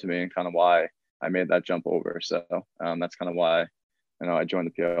important to me and kind of why I made that jump over. So that's kind of why, I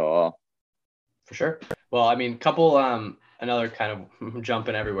joined the PLL. For sure. Well, I mean, another kind of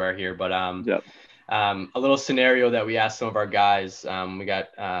jumping everywhere here, but Yep. a little scenario that we asked some of our guys. We got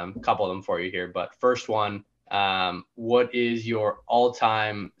a couple of them for you here, but first one, what is your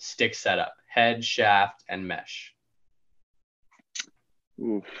all-time stick setup? Head, shaft, and mesh.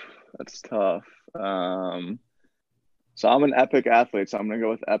 Oof, that's tough. So I'm an Epic athlete, so I'm gonna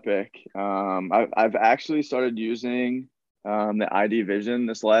go with Epic. I've actually started using the ID Vision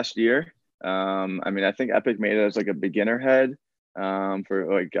this last year. I mean, I think Epic made it as like a beginner head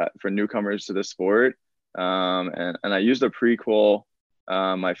for newcomers to the sport. And I used a prequel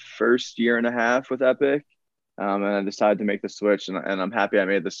my first year and a half with Epic, and I decided to make the switch, and I'm happy I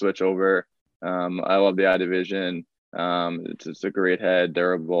made the switch over. I love the ID Vision. It's a great head,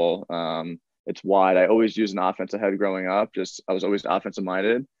 durable. It's wide. I always used an offensive head growing up. I was always offensive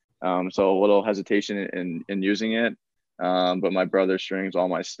minded. So a little hesitation in using it. But my brother strings all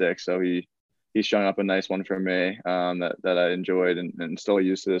my sticks, so he strung up a nice one for me that I enjoyed and still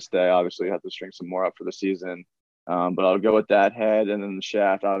use to this day. Obviously, have to string some more up for the season. But I'll go with that head, and then the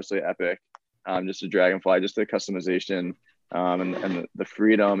shaft, obviously Epic. Just a Dragonfly, just the customization and the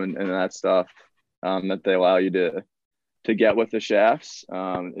freedom and that stuff that they allow you to get with the shafts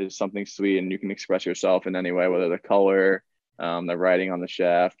is something sweet, and you can express yourself in any way, whether the color, the writing on the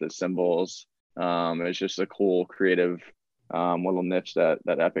shaft, the symbols. It's just a cool, creative little niche that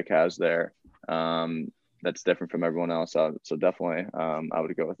Epic has there that's different from everyone else. So definitely, I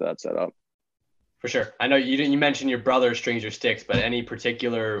would go with that setup. For sure. I know you mentioned your brother strings your sticks, but any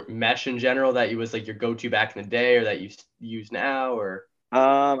particular mesh in general that was like your go-to back in the day, or that you use now, or?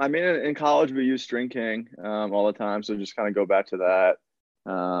 I mean, in college we use String King all the time, so just kind of go back to that.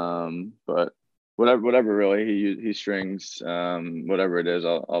 But whatever really he strings, whatever it is,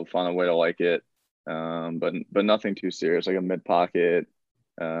 I'll find a way to like it. But nothing too serious, like a mid pocket.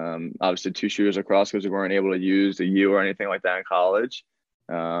 Obviously 2 shooters across because we weren't able to use the U or anything like that in college.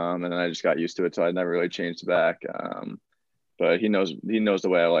 And then I just got used to it, so I never really changed back. But he knows the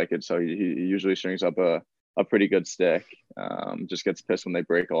way I like it, so he usually strings up a pretty good stick. Just gets pissed when they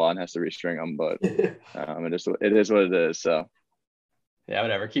break a lot and has to restring them, but it is what it is. So yeah,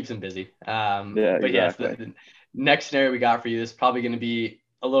 whatever, keeps him busy. Yeah, but exactly. yes, the next scenario we got for you is probably going to be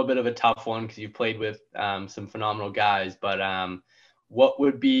a little bit of a tough one because you played with some phenomenal guys. But what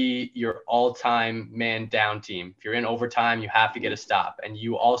would be your all-time man down team? If you're in overtime, you have to get a stop, and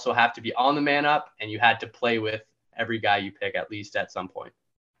you also have to be on the man up, and you had to play with every guy you pick at least at some point.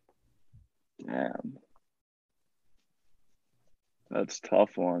 Damn. That's a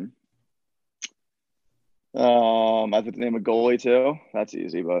tough one. I have to name a goalie too. That's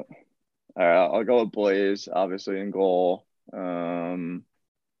easy, but all right, I'll go with Blaze, obviously in goal. Then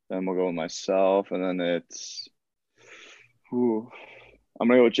we'll go with myself, and then I'm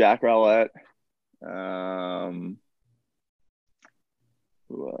gonna go with Jack Rowlett.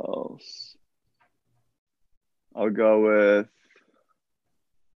 Who else? I'll go with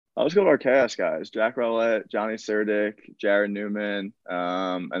our chaos guys: Jack Rowlett, Johnny Surdick, Jared Newman,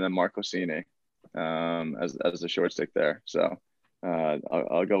 and then Mark Ossini as the short stick there. So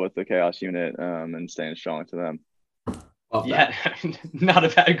I'll go with the chaos unit and staying strong to them. Yeah, not a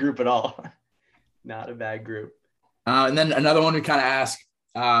bad group at all. Not a bad group. And then another one we kind of ask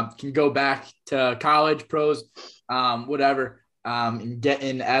can go back to college, pros, whatever, and get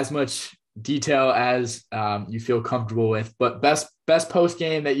in as much detail as you feel comfortable with. But best post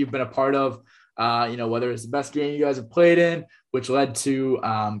game that you've been a part of, whether it's the best game you guys have played in, which led to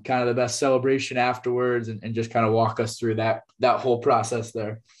kind of the best celebration afterwards, and just kind of walk us through that whole process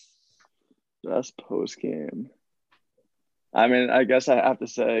there. Best post game. I mean, I guess I have to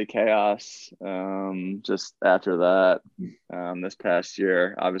say chaos. Just after that, this past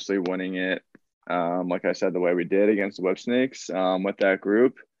year, obviously winning it, like I said, the way we did against the Whip Snakes, with that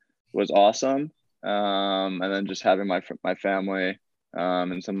group was awesome. And then just having my family,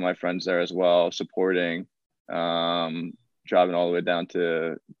 and some of my friends there as well, supporting, driving all the way down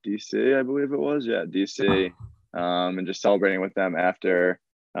to DC, I believe it was. Yeah, DC, and just celebrating with them after,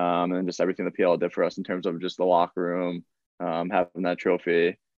 and then just everything the PL did for us in terms of just the locker room, having that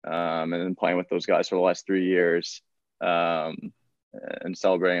trophy, and then playing with those guys for the last 3 years, and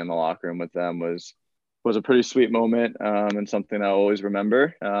celebrating in the locker room with them was a pretty sweet moment, and something I'll always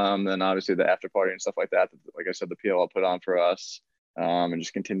remember. And obviously the after party and stuff like that, like I said, the PL put on for us, and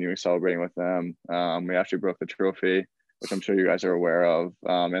just continuing celebrating with them. We actually broke the trophy, which I'm sure you guys are aware of,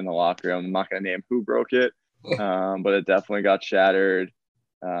 in the locker room. I'm not going to name who broke it, but it definitely got shattered,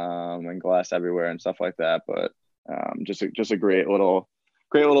 and glass everywhere and stuff like that. But just a great little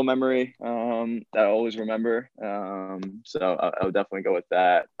memory, that I always remember. So I would definitely go with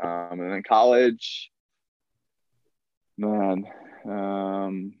that. And then college, man,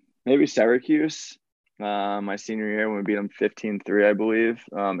 maybe Syracuse, my senior year when we beat them 15-3, I believe,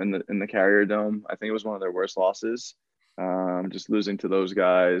 in the Carrier Dome. I think it was one of their worst losses. Just losing to those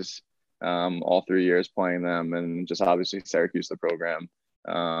guys, all 3 years playing them, and just obviously Syracuse, the program,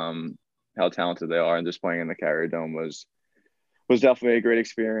 how talented they are, and just playing in the Carrier Dome was definitely a great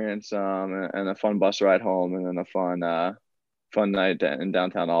experience, and a fun bus ride home, and then a fun night in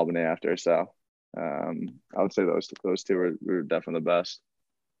downtown Albany after. So I would say those two were definitely the best.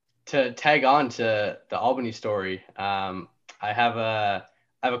 To tag on to the Albany story, I have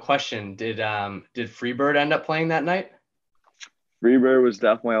a question. Did Freebird end up playing that night? Freebird was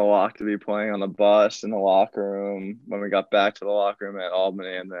definitely a lock to be playing on the bus, in the locker room, when we got back to the locker room at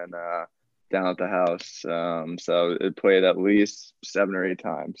Albany, and then down at the house. So it played at least 7 or 8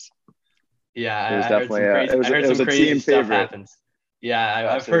 times. Yeah, it was definitely I heard some crazy stuff happens. Yeah,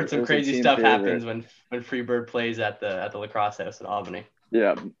 I've heard some crazy stuff happens when Freebird plays at the lacrosse house at Albany.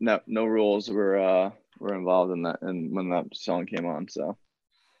 Yeah, no rules were involved in that, and when that song came on. So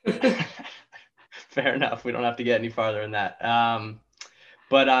fair enough. We don't have to get any farther in that.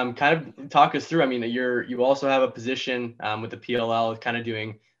 But kind of talk us through. I mean, you also have a position with the PLL, kind of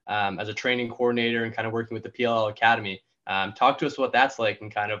doing as a training coordinator and kind of working with the PLL Academy. Talk to us what that's like,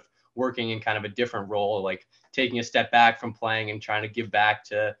 and kind of working in kind of a different role, like taking a step back from playing and trying to give back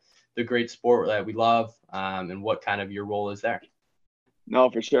to the great sport that we love, and what kind of your role is there. No,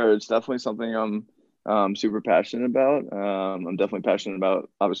 for sure. It's definitely something I'm super passionate about. I'm definitely passionate about,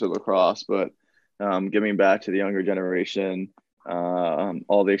 obviously, lacrosse, but giving back to the younger generation,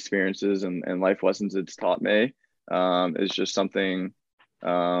 all the experiences and life lessons it's taught me, is just something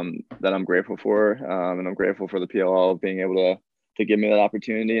that I'm grateful for, and I'm grateful for the PLL being able to give me that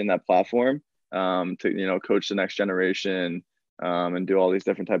opportunity and that platform, to coach the next generation, and do all these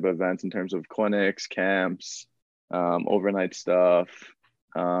different type of events in terms of clinics, camps, overnight stuff,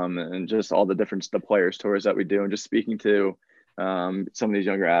 and just all the players tours that we do, and just speaking to some of these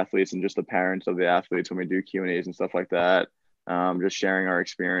younger athletes and just the parents of the athletes when we do Q&As and stuff like that, just sharing our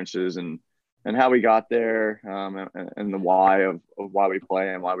experiences and how we got there, and the why of why we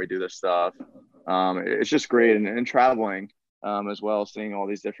play and why we do this stuff. It's just great, and traveling, as well, seeing all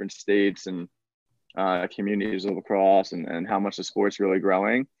these different states and communities of lacrosse, and how much the sport's really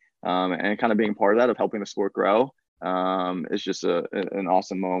growing, and kind of being part of that, of helping the sport grow. It's just an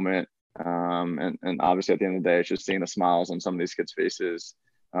awesome moment. And obviously at the end of the day, it's just seeing the smiles on some of these kids' faces,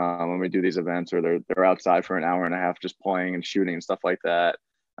 when we do these events, or they're outside for an hour and a half just playing and shooting and stuff like that,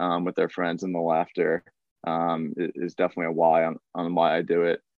 with their friends, and the laughter, is definitely a why on why I do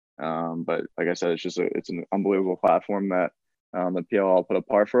it. But like I said, it's an unbelievable platform that the PLL put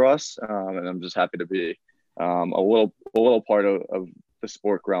apart for us, and I'm just happy to be a little part of the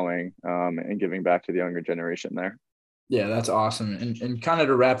sport growing, and giving back to the younger generation there. Yeah, that's awesome. And kind of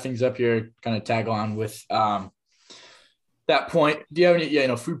to wrap things up here, kind of tag on with that point, do you have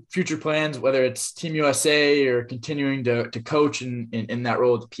any future plans, whether it's Team USA or continuing to coach in that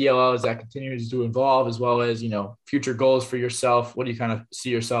role with the PLL as that continues to evolve, as well as future goals for yourself? What do you kind of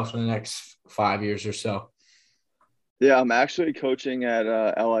see yourself in the next 5 years or so? Yeah, I'm actually coaching at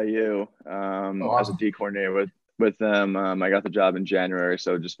LIU, awesome. as a D coordinator with them. I got the job in January,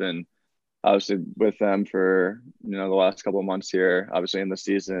 so just been obviously with them for the last couple of months here, obviously in the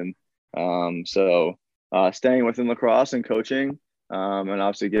season, So staying within lacrosse and coaching, and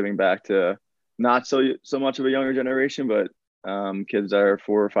obviously giving back to not so much of a younger generation, but kids that are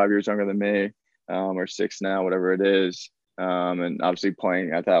 4 or 5 years younger than me, or 6 now, whatever it is, and obviously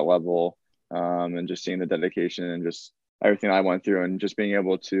playing at that level, and just seeing the dedication and just everything I went through, and just being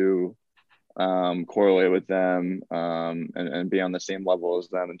able to correlate with them, and be on the same level as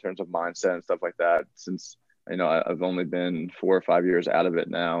them in terms of mindset and stuff like that. Since I've only been 4 or 5 years out of it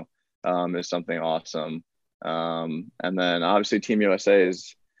now, is something awesome. And then obviously Team USA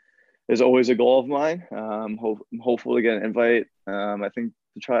is always a goal of mine. Hopeful to get an invite. I think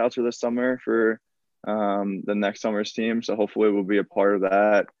the tryouts are this summer for the next summer's team, so hopefully we'll be a part of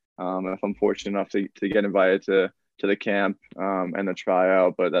that. If I'm fortunate enough to get invited to the camp and the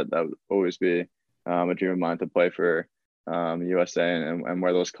tryout, but that would always be a dream of mine to play for USA and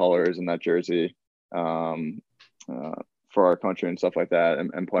wear those colors and that jersey for our country and stuff like that,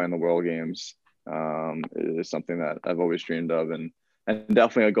 and play in the World Games is something that I've always dreamed of, and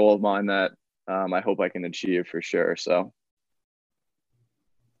definitely a goal of mine that I hope I can achieve for sure. So.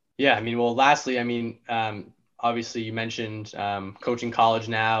 Yeah, I mean, well, lastly, I mean, obviously you mentioned coaching college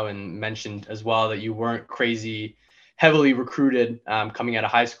now, and mentioned as well that you weren't crazy heavily recruited coming out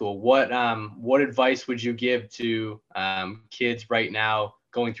of high school. What advice would you give to kids right now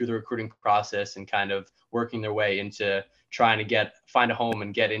going through the recruiting process and kind of working their way into trying to find a home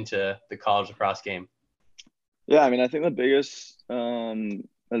and get into the college lacrosse game? Yeah, I mean, I think the biggest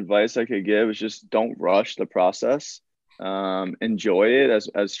advice I could give is just don't rush the process. Enjoy it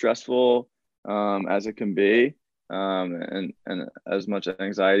as stressful as it can be, and as much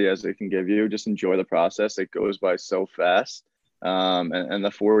anxiety as it can give you. Just enjoy the process. It goes by so fast, and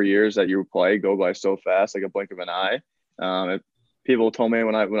the 4 years that you play go by so fast, like a blink of an eye. People told me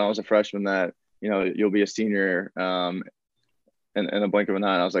when I was a freshman that you'll be a senior in a blink of an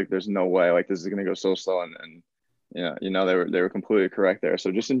eye. And I was like, there's no way. Like, this is gonna go so slow, and they were completely correct there.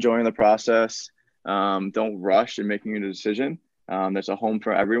 So just enjoying the process. Don't rush in making a decision. There's a home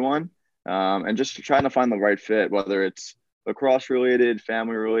for everyone, and just trying to find the right fit, whether it's lacrosse related,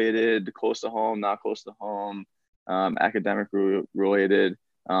 family related, close to home, not close to home, academic related.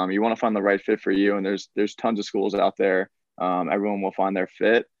 You want to find the right fit for you, and there's tons of schools out there. Everyone will find their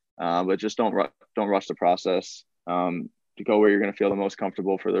fit, but just don't rush the process. To go where you're going to feel the most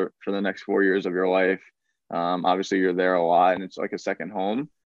comfortable for the next 4 years of your life. Obviously, you're there a lot, and it's like a second home.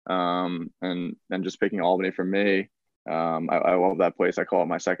 And just picking Albany for me, I love that place. I call it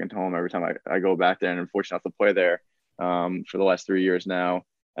my second home every time I go back there, and I'm fortunate enough to play there for the last 3 years now.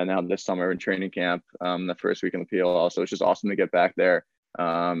 And now this summer in training camp, the first week in the PLL. So it's just awesome to get back there.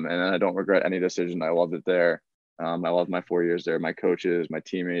 And I don't regret any decision. I loved it there. I loved my 4 years there. My coaches, my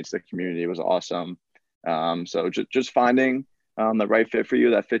teammates, the community was awesome. So just finding the right fit for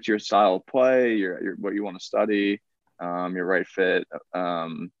you that fits your style of play, your what you want to study, your right fit,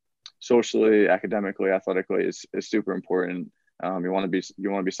 socially, academically, athletically is super important. You want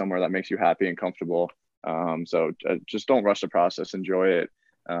to be somewhere that makes you happy and comfortable. So just don't rush the process. Enjoy it.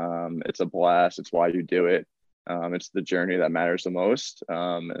 It's a blast. It's why you do it. It's the journey that matters the most.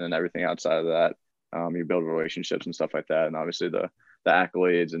 And then everything outside of that, you build relationships and stuff like that. And obviously the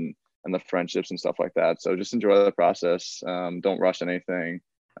accolades and the friendships and stuff like that. So just enjoy the process. Don't rush anything,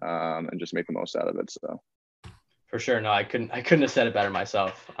 and just make the most out of it. So. For sure. No, I couldn't have said it better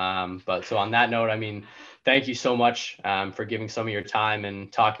myself. But so on that note, I mean, thank you so much for giving some of your time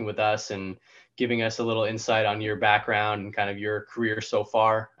and talking with us and giving us a little insight on your background and kind of your career so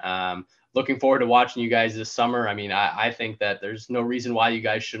far. Looking forward to watching you guys this summer. I mean, I think that there's no reason why you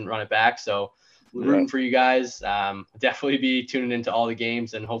guys shouldn't run it back. So rooting for you guys. Definitely be tuning into all the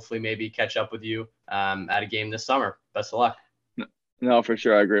games, and hopefully maybe catch up with you at a game this summer. Best of luck. No, for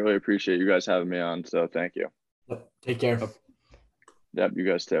sure. I greatly appreciate you guys having me on. So thank you. Take care. Yep, you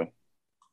guys too.